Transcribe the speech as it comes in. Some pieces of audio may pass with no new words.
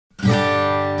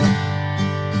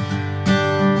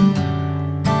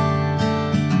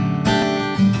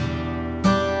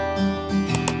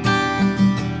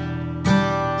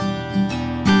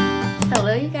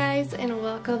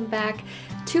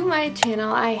to my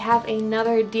channel. I have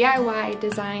another DIY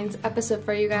designs episode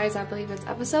for you guys. I believe it's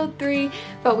episode 3,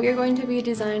 but we are going to be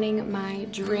designing my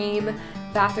dream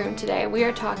bathroom today. We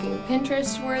are talking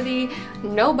Pinterest worthy,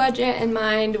 no budget in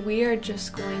mind. We are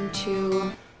just going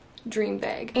to dream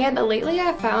big. And lately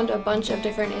I found a bunch of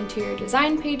different interior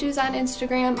design pages on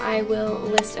Instagram. I will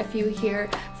list a few here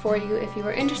for you if you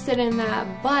are interested in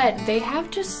that, but they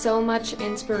have just so much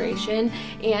inspiration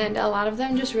and a lot of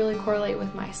them just really correlate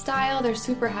with my style. They're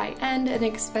super high-end and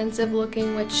expensive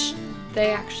looking, which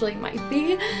they actually might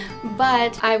be,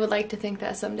 but I would like to think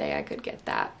that someday I could get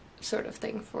that sort of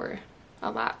thing for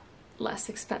a lot less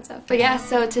expensive. But yeah,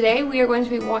 so today we are going to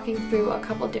be walking through a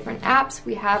couple different apps.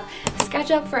 We have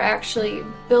SketchUp for actually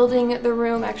building the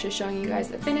room, actually showing you guys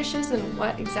the finishes and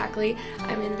what exactly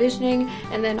I'm envisioning,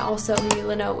 and then also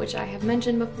Milano, which I have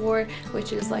mentioned before,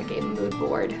 which is like a mood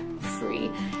board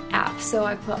free app. So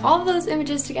I put all of those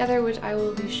images together, which I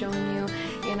will be showing you,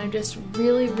 and I'm just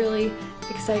really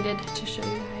excited to show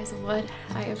you guys what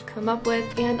I have come up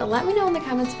with. And let me know in the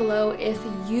comments below if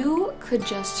you could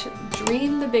just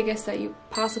dream the biggest that you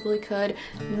possibly could,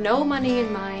 no money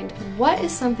in mind. What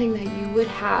is something that you would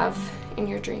have in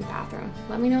your dream bathroom?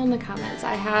 Let me know in the comments.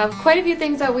 I have quite a few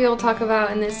things that we will talk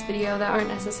about in this video that aren't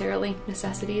necessarily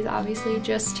necessities, obviously,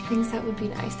 just things that would be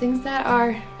nice, things that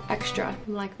are extra,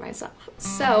 like myself.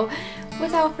 So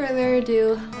without further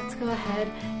ado, let's go ahead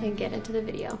and get into the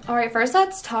video. Alright, first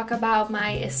let's talk about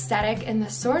my aesthetic and the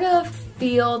sort of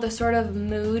feel, the sort of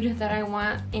mood that I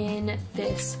want in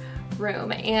this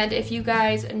room. And if you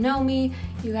guys know me,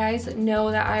 you guys know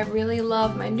that I really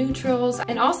love my neutrals,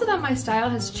 and also that my style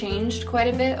has changed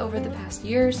quite a bit over the past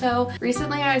year or so.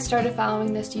 Recently I started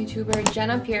following this YouTuber,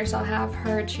 Jenna Pierce. I'll have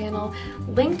her channel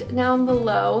linked down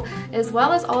below, as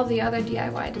well as all of the other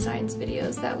DIY designs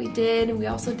videos that we did. We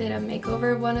also did a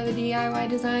makeover of one of the DIY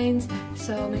designs,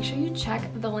 so make sure you check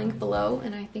the link below.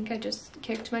 And I think I just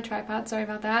kicked my tripod, sorry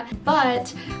about that.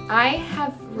 But I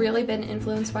have really been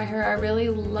influenced by her. I really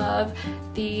love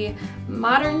the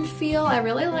modern feel. I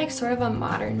really like sort of a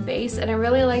modern base, and I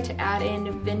really like to add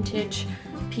in vintage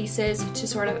pieces to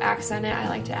sort of accent it. I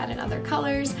like to add in other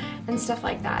colors and stuff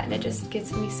like that, and it just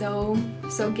gets me so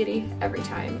giddy every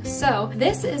time. So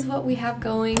this is what we have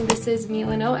going. This is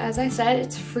Milano. As I said,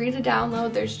 it's free to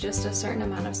download. There's just a certain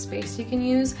amount of space you can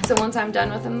use. So once I'm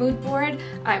done with a mood board,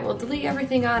 I will delete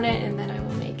everything on it and then I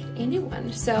will make a new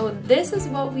one. So this is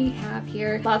what we have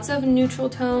here. Lots of neutral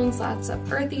tones, lots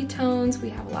of earthy tones. We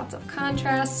have lots of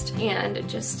contrast and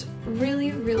just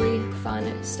really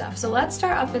fun stuff. So let's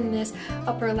start up in this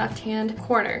upper left hand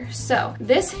corner. So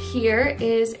this here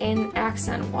is an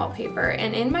accent wallpaper,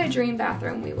 and in my dream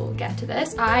bathroom, we will get to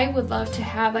this, I would love to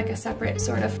have like a separate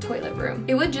sort of toilet room.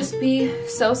 It would just be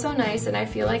so nice, and I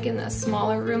feel like in a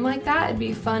smaller room like that, it'd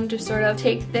be fun to sort of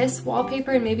take this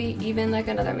wallpaper and maybe even like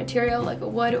another material like a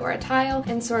wood or a tile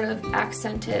and sort of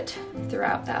accent it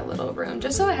throughout that little room,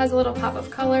 just so it has a little pop of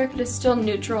color, but it's still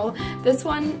neutral. This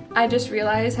one I just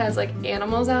realized has like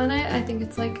animals on it. I think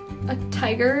it's like a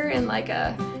tiger and like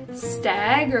a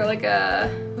stag or like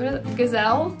a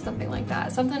gazelle, something like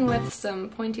that, something with some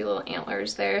pointy little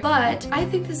antlers there. But I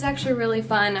think this is actually really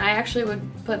fun. I actually would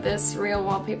put this real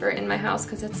wallpaper in my house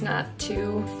because it's not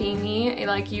too themey.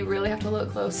 Like, you really have to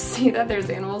look close to see that there's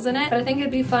animals in it, but I think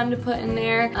it'd be fun to put in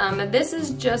there. This is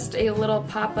just a little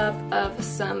pop-up of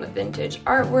some vintage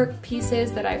artwork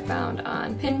pieces that I found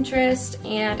on Pinterest,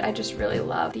 and I just really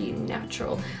love the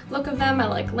natural look of them. I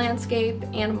like landscape,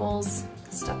 animals,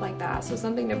 stuff like that. So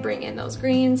something to bring in those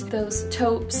greens, those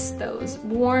taupes, those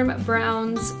warm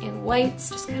browns and whites,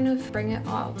 just kind of bring it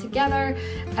all together.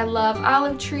 I love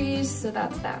olive trees, so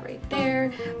that's that right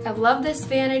there. I love this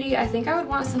vanity. I think I would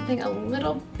want something a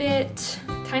little bit,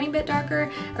 tiny bit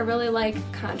darker. I really like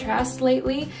contrast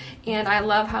lately, and I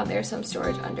love how there's some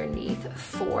storage underneath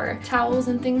for towels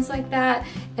and things like that.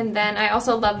 And then I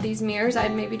also love these mirrors.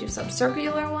 I'd maybe do some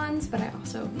circular ones, but I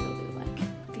also really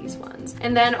like these ones.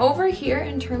 And then over here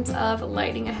in terms of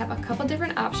lighting, I have a couple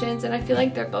different options, and I feel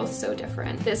like they're both so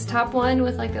different. This top one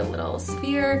with like a little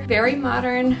sphere, very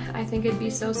modern. I think it'd be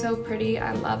so pretty.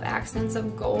 I love accents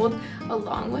of gold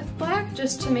along with black,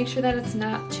 just to make sure that it's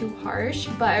not too harsh.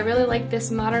 But I really like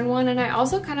this modern one, and I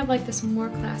also kind of like this more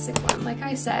classic one. Like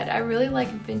I said, I really like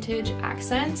vintage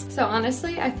accents, so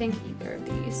honestly I think either of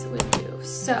these would do.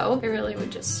 So it really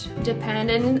would just depend,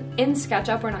 and in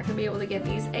SketchUp we're not going to be able to get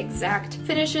these exact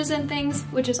finishes and things,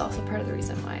 which is also part of the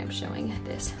reason why I'm showing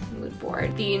this mood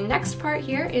board. The next part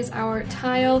here is our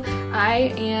tile.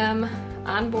 I am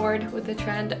on board with the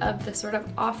trend of the sort of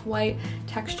off-white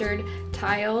textured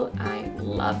tile. I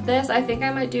love this. I think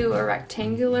I might do a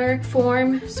rectangular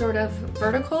form, sort of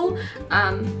vertical,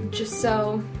 just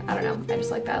so, I don't know, I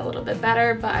just like that a little bit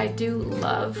better, but I do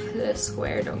love this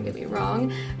square, don't get me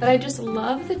wrong, but I just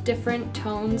love the different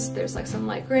tones. There's like some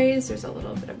light grays, there's a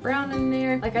little bit of brown in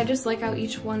there. Like, I just like how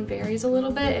each one varies a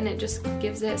little bit, and it just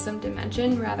gives it some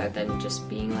dimension rather than just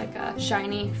being like a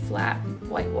shiny, flat,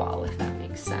 white wall, if that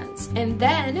makes sense. And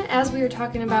then, as we were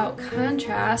talking about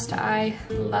contrast, I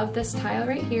love this tile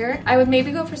right here. I would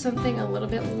maybe go for something a little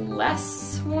bit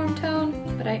less warm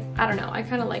tone, but I don't know, I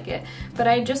kind of like it. But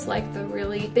I just like the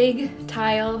really big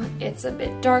tile. It's a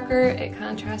bit darker, it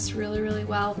contrasts really, really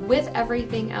well with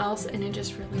everything else, and it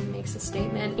just really makes a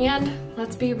statement. And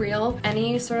let's be real,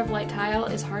 any sort of light tile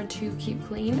is hard to keep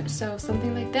clean, so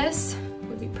something like this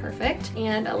would be perfect.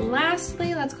 And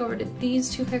lastly, let's go over to these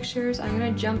two pictures. I'm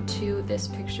gonna jump to this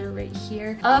picture right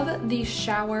here of the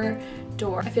shower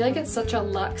door. I feel like it's such a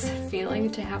luxe feeling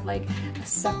to have like a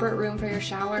separate room for your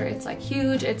shower. It's like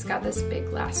huge, it's got this big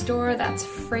glass door that's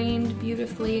framed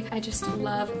beautifully. I just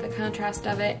love the contrast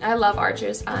of it. I love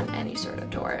arches on any sort of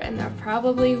door, and there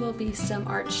probably will be some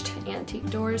arched antique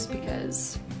doors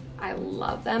because I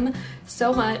love them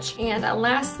so much. And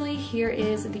lastly, here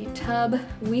is the tub.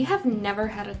 We have never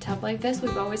had a tub like this.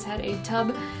 We've always had a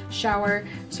tub shower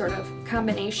sort of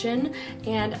combination,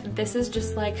 and this is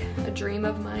just like a dream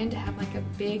of mine to have like a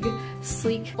big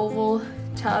sleek oval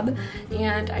tub,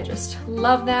 and I just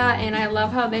love that. And I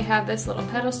love how they have this little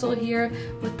pedestal here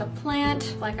with the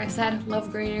plant. Like I said,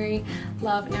 love greenery,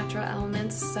 love natural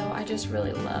elements, so I just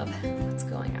really love what's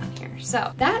going on here.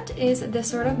 So that is the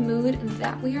sort of mood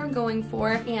that we are going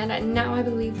for, and now I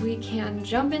believe we can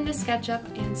jump into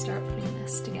SketchUp and start putting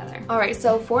this together. Alright,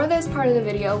 so for this part of the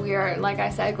video, we are, like I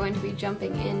said, going to be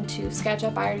jumping into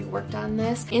SketchUp. I already worked on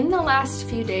this in the last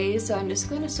few days, so I'm just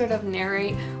going to sort of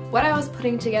narrate what I was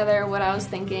putting together, what I was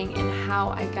thinking, and how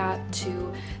I got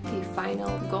to the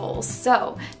final goals.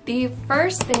 So the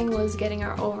first thing was getting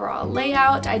our overall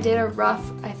layout. I did a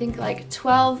rough, I think like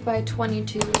 12 by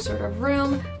 22 sort of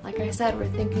room. Like I said, we're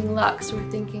thinking luxe, we're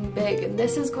thinking big, and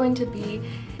this is going to be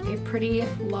a pretty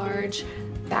large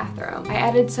bathroom. I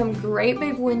added some great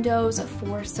big windows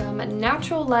for some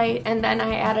natural light, and then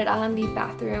I added on the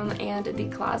bathroom and the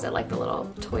closet, like the little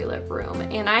toilet room.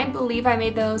 And I believe I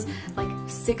made those like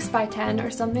 6 by 10 or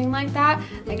something like that.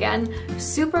 Again,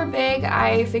 super big.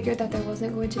 I figured that there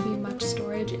wasn't going to be much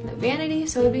storage in the vanity,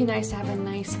 so it'd be nice to have a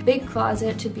nice big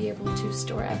closet to be able to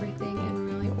store everything and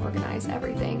really organize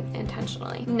everything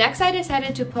intentionally. Next, I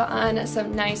decided to put on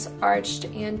some nice arched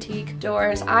antique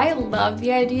doors. I love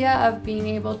the idea of being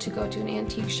able to go to an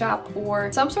antique shop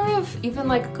or some sort of even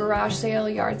like garage sale,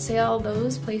 yard sale.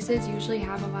 Those places usually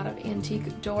have a lot of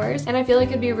antique doors, and I feel like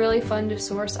it'd be really fun to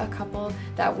source a couple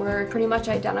that were pretty much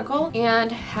identical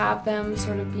and have them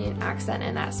sort of be an accent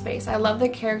in that space. I love the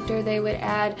character they would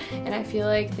add, and I feel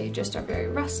like they just are very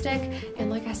rustic, and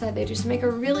like I said, they just make a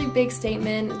really big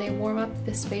statement. They warm up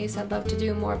the space. I'd love to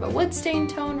do more of a wood stain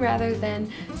tone rather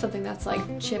than something that's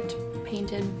like chipped,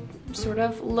 painted sort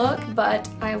of look, but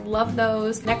I love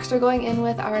those. Next, we're going in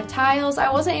with our tiles.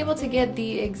 I wasn't able to get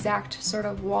the exact sort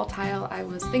of wall tile I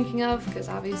was thinking of because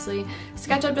obviously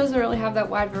SketchUp doesn't really have that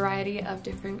wide variety of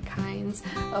different kinds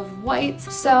of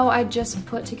whites, so I just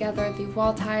put together the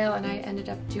wall tile, and I ended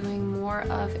up doing more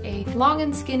of a long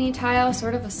and skinny tile,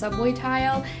 sort of a subway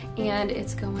tile, and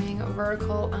it's going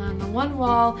vertical on the one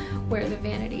wall where the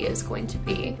vanity is going to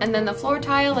be. And then the floor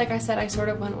tile, like I said, I sort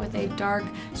of went with a dark,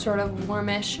 sort of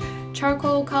warmish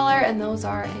charcoal color, and those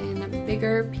are in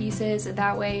bigger pieces.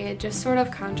 That way it just sort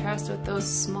of contrasts with those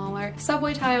smaller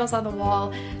subway tiles on the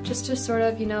wall, just to sort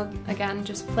of, you know, again,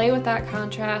 just play with that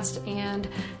contrast and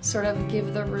sort of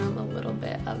give the room a little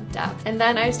bit of depth. And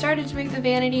then I started to make the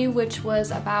vanity, which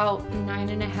was about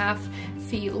 9.5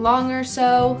 feet long or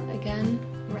so. Again,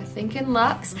 we're thinking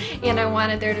luxe, and I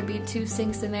wanted there to be 2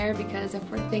 sinks in there because if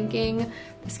we're thinking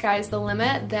the sky's the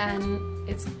limit, then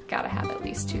it's gotta have at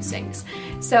least 2 sinks.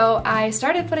 So I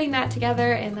started putting that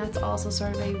together, and that's also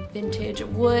sort of a vintage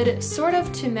wood, sort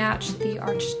of to match the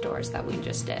arched doors that we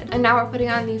just did. And now we're putting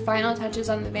on the final touches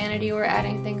on the vanity. We're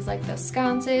adding things like the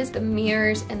sconces, the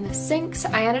mirrors, and the sinks.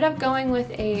 I ended up going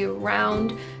with a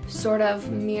round sort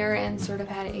of mirror and sort of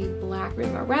had a black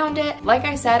rim around it. Like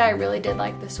I said, I really did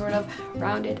like the sort of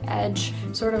rounded edge,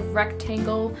 sort of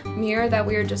rectangle mirror that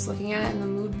we were just looking at in the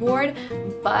mood mood board,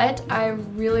 but I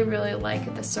really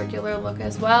like the circular look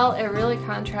as well. It really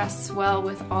contrasts well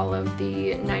with all of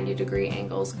the 90-degree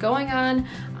angles going on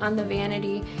the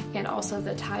vanity and also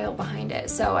the tile behind it.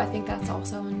 So I think that's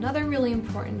also another really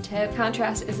important tip.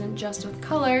 Contrast isn't just with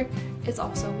color, it's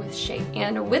also with shape.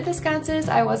 And with the sconces,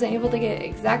 I wasn't able to get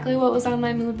exactly what was on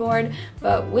my mood board,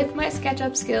 but with my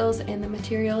SketchUp skills and the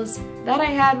materials that I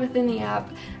had within the app,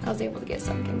 I was able to get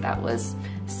something that was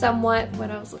somewhat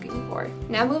what I was looking for.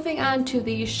 Now moving on to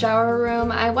the shower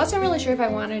room, I wasn't really sure if I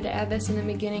wanted to add this in the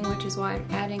beginning, which is why I'm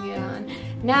adding it on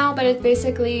now, but it's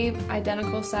basically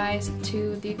identical size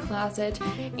to the closet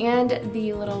and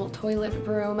the little toilet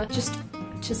room, just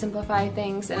to simplify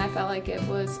things, and I felt like it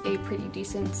was a pretty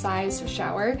decent sized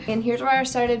shower. And here's where I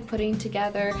started putting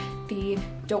together the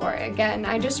door. Again,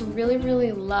 I just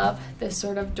really love this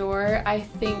sort of door. I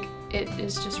think it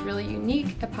is just really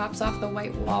unique. It pops off the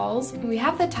white walls. We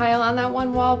have the tile on that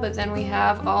one wall, but then we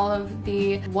have all of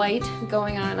the white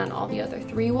going on all the other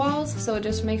 3 walls, so it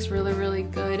just makes really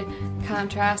good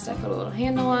contrast. I put a little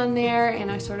handle on there, and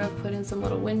I sort of put in some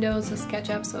little windows to sketch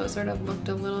up so it sort of looked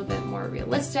a little bit more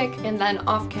realistic. And then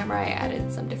off camera I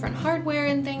added some different hardware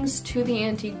and things to the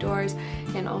antique doors,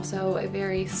 and also a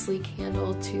very sleek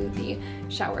handle to the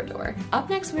shower door. Up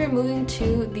next we are moving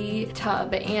to the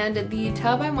tub, and the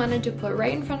tub I wanted to put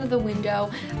right in front of the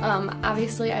window.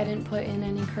 Obviously I didn't put in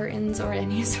any curtains or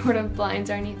any sort of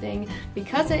blinds or anything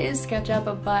because it is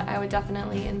SketchUp, but I would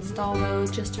definitely install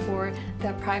those just for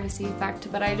the privacy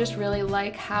effect. But I just really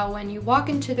like how when you walk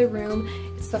into the room,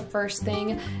 it's the first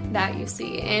thing that you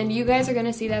see. And you guys are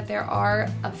gonna see that there are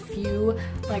a few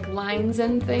like lines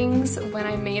and things when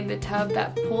I made the tub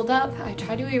that pulled up. I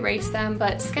tried to erase them,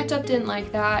 but SketchUp didn't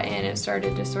like that, and it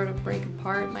started to sort of break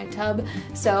apart my tub.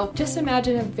 So just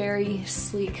imagine a very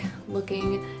sleek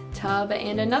looking tub.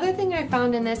 And another thing I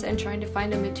found in this and trying to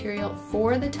find a material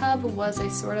for the tub was a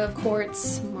sort of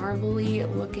quartz marbly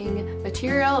looking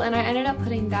material, and I ended up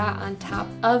putting that on top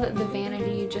of the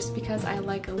vanity just because I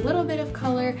like a little bit of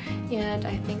color, and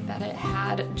I think that it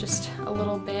had just a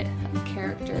little bit of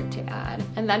character to add.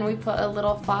 And then we put a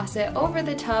little faucet over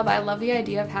the tub. I love the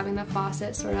idea of having the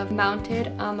faucet sort of mounted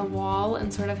on the wall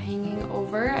and sort of hanging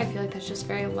over. I feel like that's just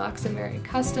very luxe and very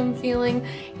custom feeling,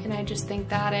 and I just think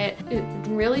that it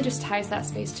really just ties that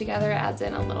space together, adds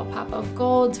in a little pop of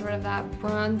gold, sort of that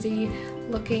bronzy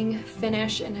looking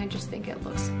finish, and I just think it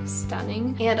looks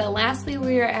stunning. And lastly,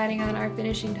 we are adding on our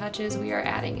finishing touches. We are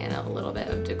adding in a little bit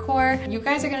of decor. You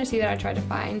guys are going to see that I tried to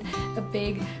find a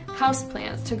big house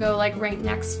plant to go like right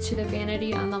next to the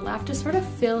vanity on the left to sort of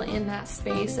fill in that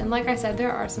space. And like I said,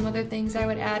 there are some other things I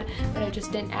would add that I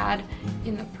just didn't add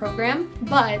in the program,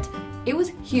 but it was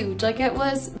huge. Like it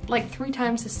was like 3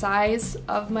 times the size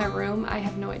of my room. I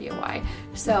have no idea why.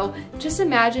 So just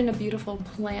imagine a beautiful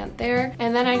plant there.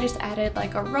 And then I just added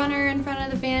like a runner in front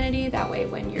of the vanity. That way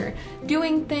when you're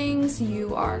doing things,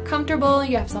 you are comfortable,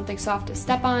 you have something soft to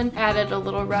step on. Added a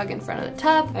little rug in front of the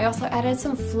tub. I also added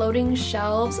some floating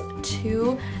shelves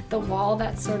to the wall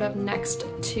that's sort of next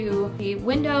to the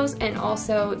windows and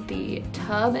also the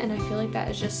tub, and I feel like that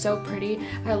is just so pretty.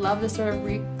 I love the sort of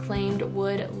reclaimed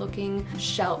wood looking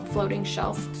shelf, floating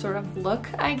shelf sort of look,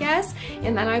 I guess.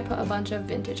 And then I put a bunch of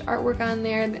vintage artwork on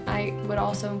there. I would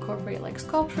also incorporate like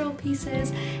sculptural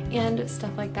pieces and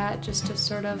stuff like that just to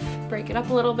sort of break it up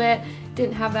a little bit.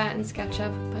 Didn't have that in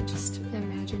SketchUp, but just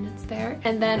imagine it's there.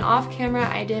 And then off camera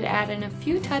I did add in a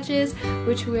few touches,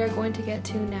 which we are going to get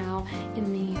to now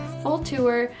in the full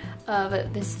tour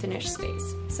of this finished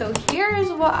space. So here is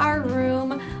what our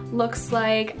room looks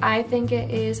like. I think it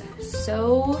is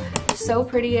so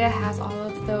pretty. It has all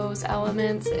of those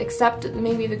elements except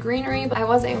maybe the greenery, but I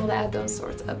wasn't able to add those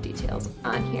sorts of details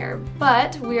on here.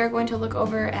 But we are going to look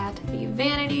over at the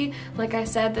vanity. Like I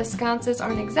said, the sconces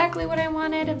aren't exactly what I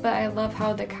wanted, but I love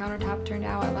how the countertop turned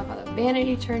out. I love how the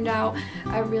vanity turned out.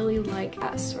 I really like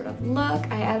that sort of look.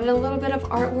 I added a little bit of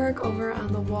artwork over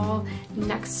on the wall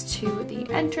next to the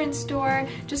entrance door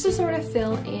just to sort of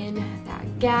fill in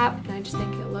that gap, and I just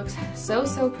think it looks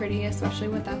so pretty, especially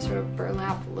with that sort of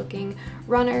burlap looking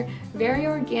runner. Very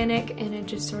organic, and it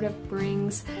just sort of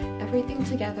brings everything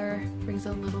together, brings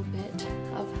a little bit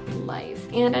of life.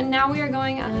 And now we are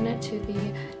going on to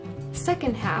the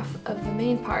second half of the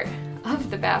main part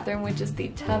of the bathroom, which is the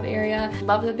tub area.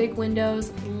 Love the big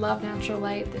windows, love natural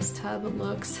light. This tub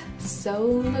looks so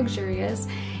luxurious.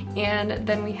 And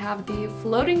then we have the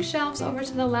floating shelves over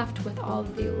to the left with all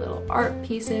of the little art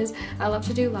pieces. I love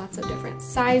to do lots of different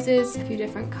sizes, a few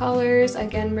different colors,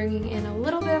 again bringing in a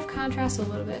little bit of contrast, a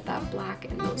little bit of that black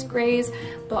and those grays,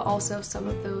 but also some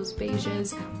of those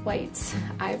beiges, whites,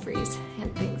 ivories,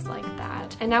 and things like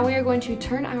that. And now we are going to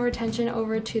turn our attention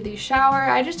over to the shower.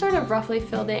 I just sort of roughly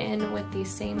filled it in with the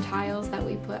same tiles that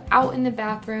we put out in the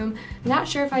bathroom. I'm not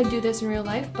sure if I do this in real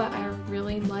life, but I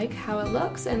really like how it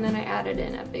looks. And then I added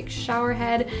in a big shower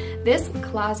head. This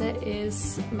closet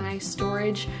is my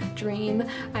storage dream.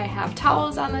 I have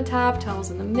towels on the top,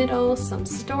 towels in the middle, some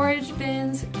storage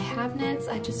bins, cabinets.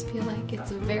 I just feel like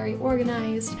it's very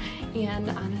organized, and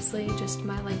honestly just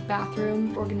my like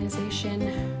bathroom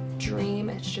organization dream.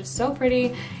 It's just so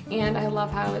pretty, and I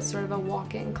love how it's sort of a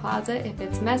walk-in closet. If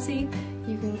it's messy,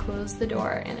 you can close the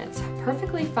door and it's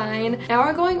perfectly fine. Now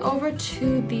we're going over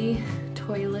to the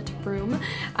toilet broom.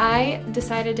 I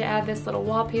decided to add this little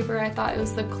wallpaper. I thought it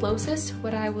was the closest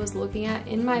what I was looking at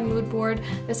in my mood board.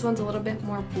 This one's a little bit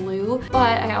more blue,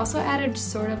 but I also added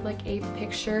sort of like a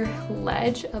picture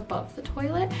ledge above the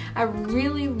toilet. I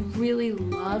really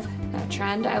love that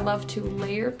trend. I love to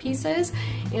layer pieces,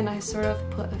 and I sort of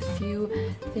put a few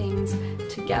things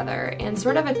together. And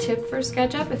sort of a tip for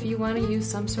SketchUp, if you want to use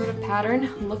some sort of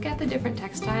pattern, look at the different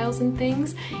textiles and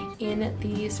things in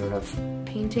the sort of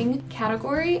painting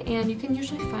category, and you can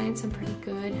usually find some pretty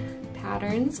good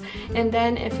patterns. And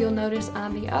then if you'll notice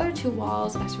on the other two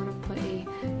walls, I sort of put a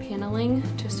paneling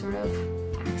to sort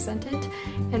of accent it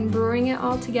and brewing it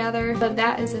all together. But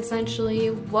that is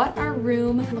essentially what our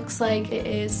room looks like. It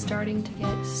is starting to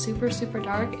get super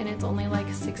dark, and it's only like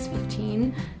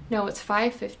 6:15. No, it's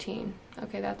 5:15.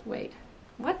 Okay, that's, wait.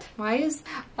 What? Why is,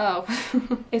 oh,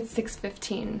 it's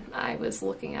 6:15. I was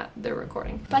looking at the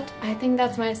recording. But I think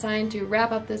that's my sign to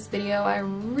wrap up this video. I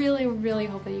really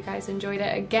hope that you guys enjoyed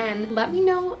it. Again, let me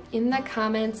know in the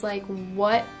comments, like,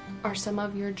 what are some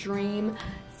of your dream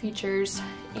features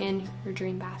in your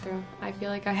dream bathroom? I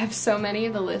feel like I have so many,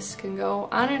 the list can go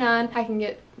on and on. I can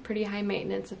get pretty high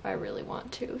maintenance if I really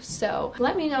want to. So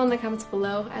let me know in the comments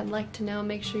below. I'd like to know.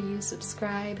 Make sure you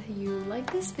subscribe, you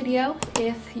like this video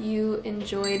if you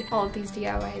enjoyed all of these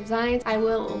DIY designs. I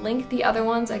will link the other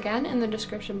ones again in the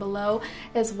description below,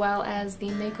 as well as the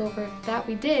makeover that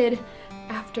we did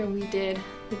after we did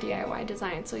the DIY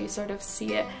design, so you sort of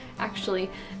see it actually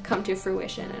come to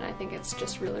fruition. And I think it's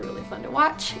just really fun to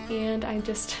watch, and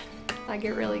I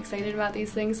get really excited about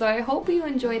these things. So I hope you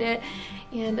enjoyed it,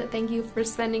 and thank you for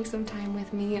spending some time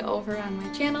with me over on my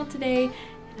channel today,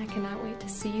 and I cannot wait to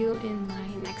see you in my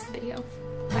next video.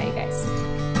 Bye, you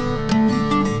guys.